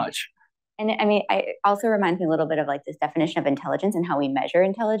entails so much. And I mean, it also reminds me a little bit of like this definition of intelligence and how we measure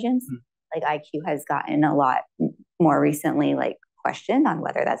intelligence. Like IQ has gotten a lot more recently like questioned on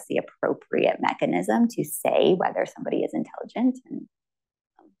whether that's the appropriate mechanism to say whether somebody is intelligent. And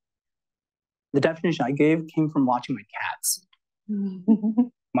the definition I gave came from watching my cats.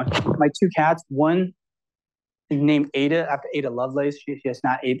 my two cats, one is named Ada after Ada Lovelace. She has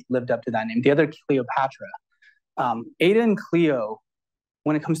not lived up to that name. The other, Cleopatra. Ada and Cleo,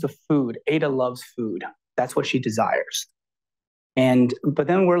 when it comes to food, Ada loves food. That's what she desires. But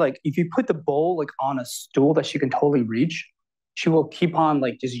then we're like, if you put the bowl like on a stool that she can totally reach, she will keep on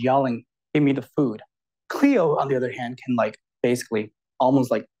like just yelling, "Give me the food." Cleo, on the other hand, can like basically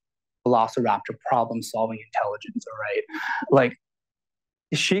almost like velociraptor problem-solving intelligence, all right? Like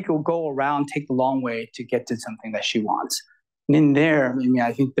she could go around, take the long way to get to something that she wants. And in there, I mean,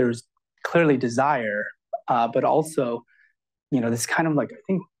 I think there's clearly desire, but also, this kind of like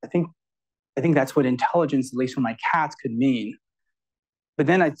I think that's what intelligence, at least for my cats, could mean. But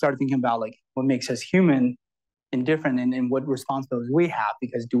then I started thinking about like what makes us human and different, and what responsibilities we have,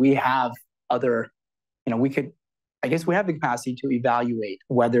 because do we have other, I guess we have the capacity to evaluate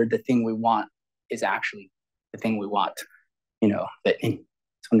whether the thing we want is actually the thing we want. I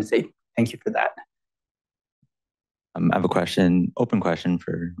just want to say thank you for that. I have a open question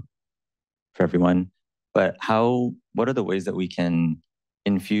for everyone. But what are the ways that we can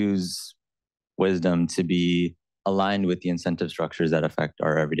infuse wisdom to be aligned with the incentive structures that affect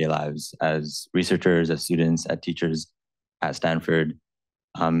our everyday lives as researchers, as students, as teachers at Stanford?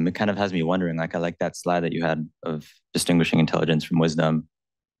 It kind of has me wondering, like I like that slide that you had of distinguishing intelligence from wisdom.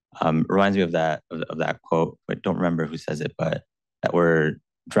 Reminds me of that quote, but don't remember who says it, but that we're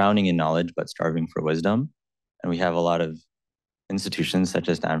drowning in knowledge but starving for wisdom. And we have a lot of institutions such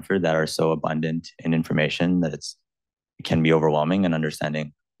as Stanford that are so abundant in information that it can be overwhelming, and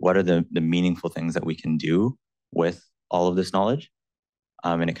understanding what are the meaningful things that we can do with all of this knowledge.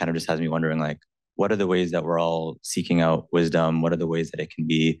 And it kind of just has me wondering, like, what are the ways that we're all seeking out wisdom? What are the ways that it can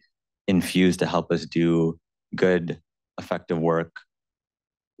be infused to help us do good, effective work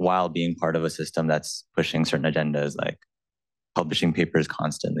while being part of a system that's pushing certain agendas, like publishing papers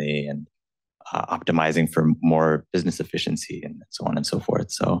constantly and optimizing for more business efficiency and so on and so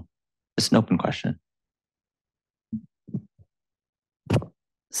forth. So it's an open question.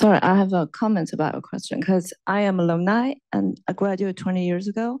 Sorry, I have a comment about a question, because I am alumni and I graduated 20 years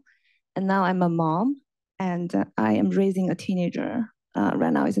ago, and now I'm a mom, and I am raising a teenager.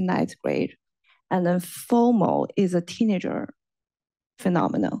 Right now is in 9th grade. And then FOMO is a teenager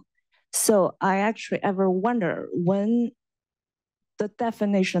phenomenon. So I actually ever wonder when the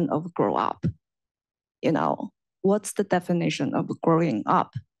definition of grow up, what's the definition of growing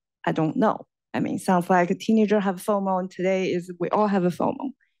up? I don't know. I mean, sounds like a teenager have FOMO, and today we all have a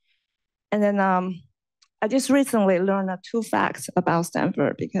FOMO. And then I just recently learned 2 facts about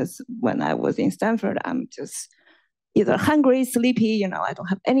Stanford, because when I was in Stanford, I'm just either hungry, sleepy, I don't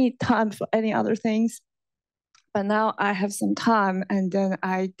have any time for any other things. But now I have some time, and then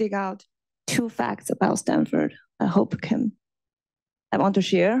I dig out 2 facts about Stanford. I want to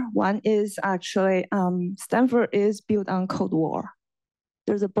share. One is actually Stanford is built on Cold War.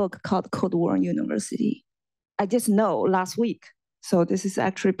 There's a book called Cold War University. I just know last week. So this is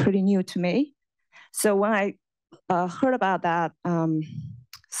actually pretty new to me. So when I heard about that,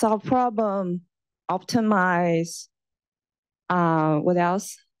 solve problem, optimize, what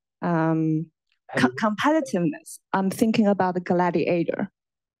else? Competitiveness. I'm thinking about the gladiator.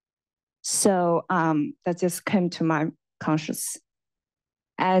 So that just came to my conscious.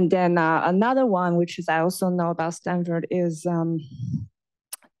 And then another one, which is I also know about Stanford, is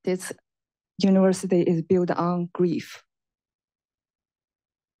this university is built on grief.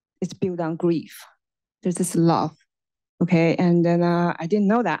 It's built on grief. There's this love, okay? And then I didn't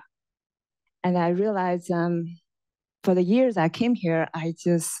know that. And I realized for the years I came here, I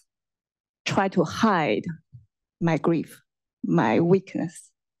just tried to hide my grief, my weakness.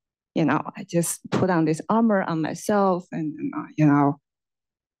 I just put on this armor on myself, and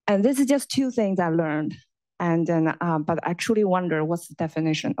and this is just 2 things I learned. And then, but I truly wonder what's the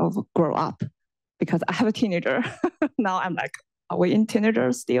definition of grow up, because I have a teenager. Now I'm like, are we in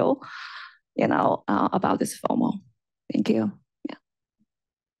teenagers still? About this FOMO. Thank you. Yeah.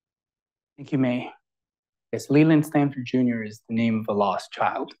 Thank you, May. Yes, Leland Stanford Jr. is the name of a lost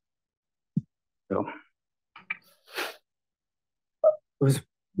child. So,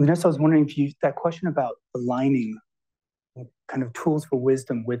 Vanessa, I was wondering if that question about aligning kind of tools for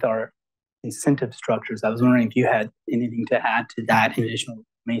wisdom with our incentive structures, I was wondering if you had anything to add to that in addition to what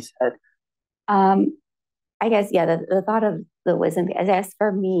May said. I guess, yeah, the thought of the wisdom, I guess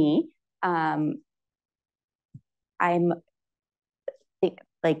for me, I'm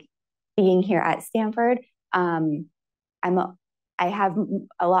like being here at Stanford, I have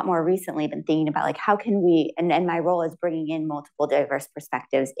a lot more recently been thinking about like how can we, and my role is bringing in multiple diverse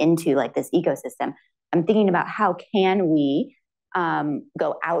perspectives into like this ecosystem. I'm thinking about how can we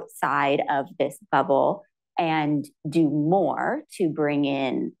go outside of this bubble and do more to bring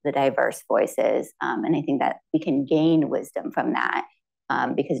in the diverse voices. And I think that we can gain wisdom from that,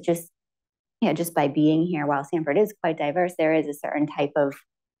 because just just by being here, while Stanford is quite diverse, there is a certain type of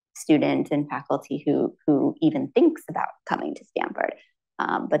student and faculty who even thinks about coming to Stanford.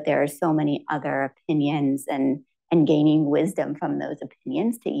 But there are so many other opinions and gaining wisdom from those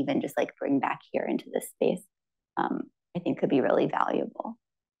opinions to even just like bring back here into this space, I think could be really valuable.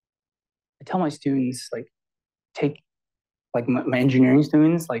 I tell my students, like, take, like my engineering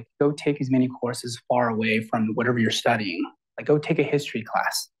students, like, go take as many courses far away from whatever you're studying. Like, go take a history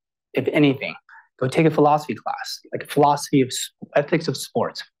class, if anything. Go take a philosophy class, like philosophy of ethics of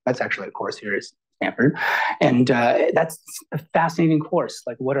sports. That's actually a course here at Stanford. And that's a fascinating course.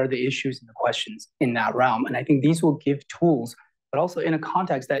 Like, what are the issues and the questions in that realm? And I think these will give tools, but also in a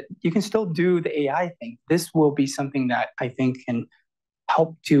context that you can still do the AI thing. This will be something that I think can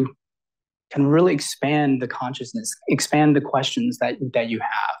help to really expand the consciousness, expand the questions that you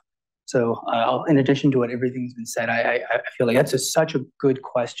have. So in addition to what everything's been said, I feel like that's such a good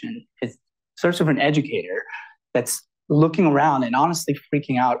question. It's sort of an educator that's looking around and honestly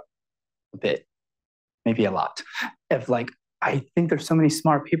freaking out a bit, maybe a lot, of like, I think there's so many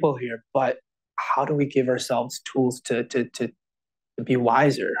smart people here, but how do we give ourselves tools to be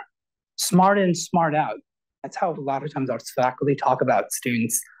wiser? Smart in, smart out. That's how a lot of times our faculty talk about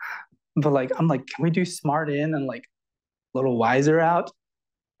students. But like, I'm like, can we do smart in and like a little wiser out?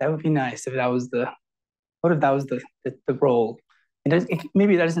 That would be nice if that was the role.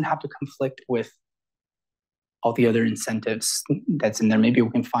 Maybe that doesn't have to conflict with all the other incentives that's in there. Maybe we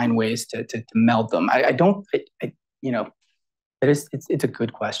can find ways to meld them. It's a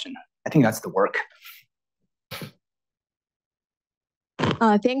good question. I think that's the work.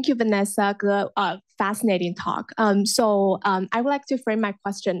 Thank you, Vanessa. Fascinating talk. So I would like to frame my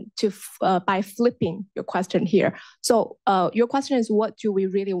question by flipping your question here. So your question is, what do we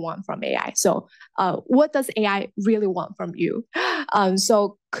really want from AI? So what does AI really want from you?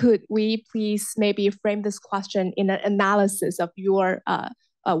 So could we please maybe frame this question in an analysis of your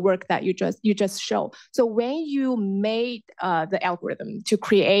work that you just showed? So when you made the algorithm to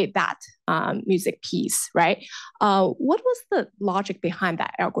create that music piece, right? What was the logic behind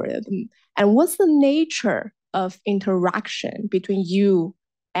that algorithm, and what's the nature of interaction between you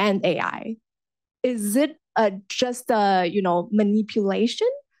and AI? Is it just a manipulation,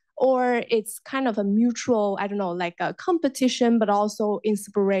 or it's kind of a mutual, I don't know, like a competition, but also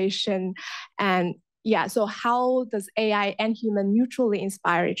inspiration? And yeah, so how does AI and human mutually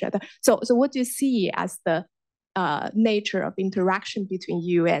inspire each other? So what do you see as the nature of interaction between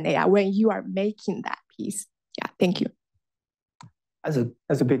you and AI when you are making that piece? Yeah, thank you.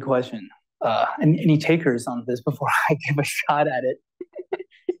 That's a big question. Any takers on this before I give a shot at it?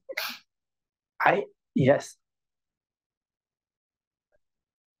 Yes.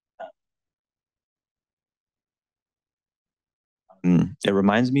 It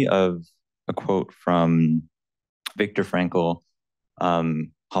reminds me of a quote from Viktor Frankl,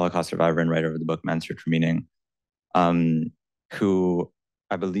 Holocaust survivor and writer of the book Man's Search for Meaning, who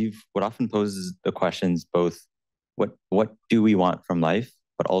I believe would often poses the questions both, what do we want from life,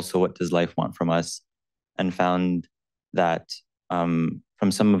 but also what does life want from us? And found that from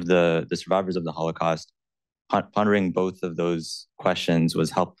some of the survivors of the Holocaust, pondering both of those questions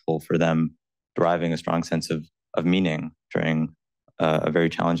was helpful for them deriving a strong sense of meaning during a very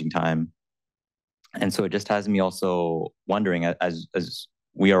challenging time. And so it just has me also wondering, as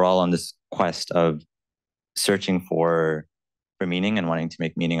we are all on this quest of searching for meaning and wanting to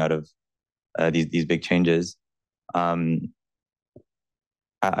make meaning out of these big changes. I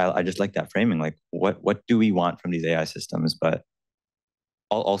just like that framing, like what do we want from these AI systems, but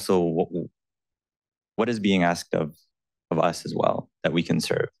also what is being asked of us as well that we can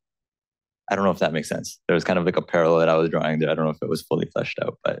serve. I don't know if that makes sense. There was kind of like a parallel that I was drawing there. I don't know if it was fully fleshed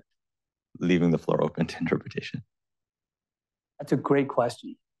out, but leaving the floor open to interpretation. That's a great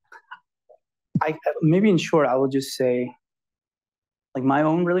question. Maybe in short, I will just say, like, my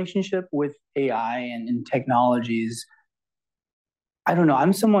own relationship with AI and technologies, I don't know.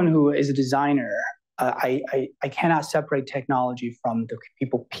 I'm someone who is a designer. I cannot separate technology from the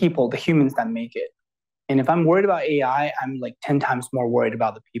people, the humans that make it. And if I'm worried about AI, I'm like 10 times more worried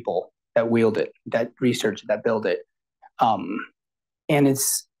about the people that wield it, that research, that build it. And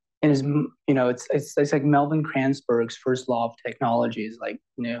it's like Melvin Kranzberg's first law of technology is like,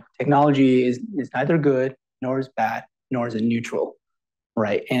 technology is neither good nor is bad, nor is it neutral,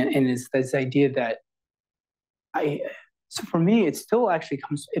 right? And it's this idea that so for me, it still actually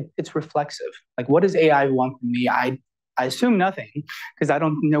it's reflexive. Like, what does AI want from me? I assume nothing, because I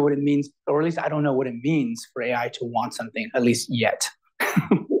don't know what it means, or at least I don't know what it means for AI to want something, at least yet.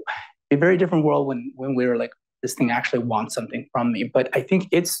 A very different world when we were like, this thing actually wants something from me. But I think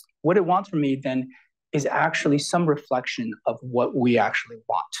its what it wants from me then is actually some reflection of what we actually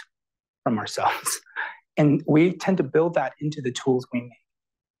want from ourselves. And we tend to build that into the tools we make.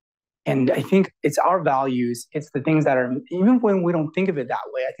 And I think it's our values, it's the things that are, even when we don't think of it that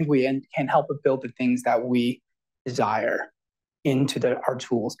way, I think we can help but build the things that we desire into our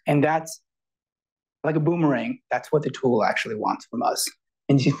tools. And that's like a boomerang. That's what the tool actually wants from us.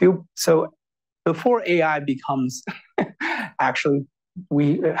 And you feel, so before AI becomes actually,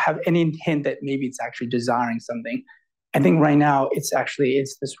 we have any hint that maybe it's actually desiring something, I think right now it's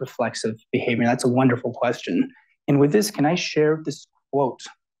this reflexive behavior. That's a wonderful question. And with this, can I share this quote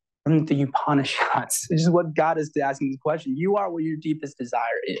from the Upanishads? This is what God is asking the question. You are what your deepest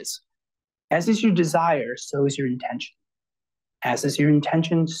desire is. As is your desire, so is your intention. As is your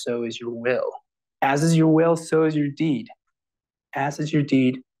intention, so is your will. As is your will, so is your deed. As is your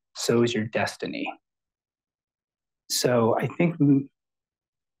deed, so is your destiny. So I think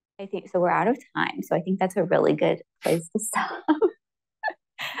so. We're out of time. So I think that's a really good place to stop.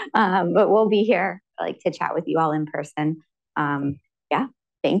 But we'll be here to chat with you all in person. Yeah.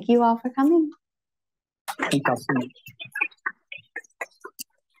 Thank you all for coming. Thank you so much.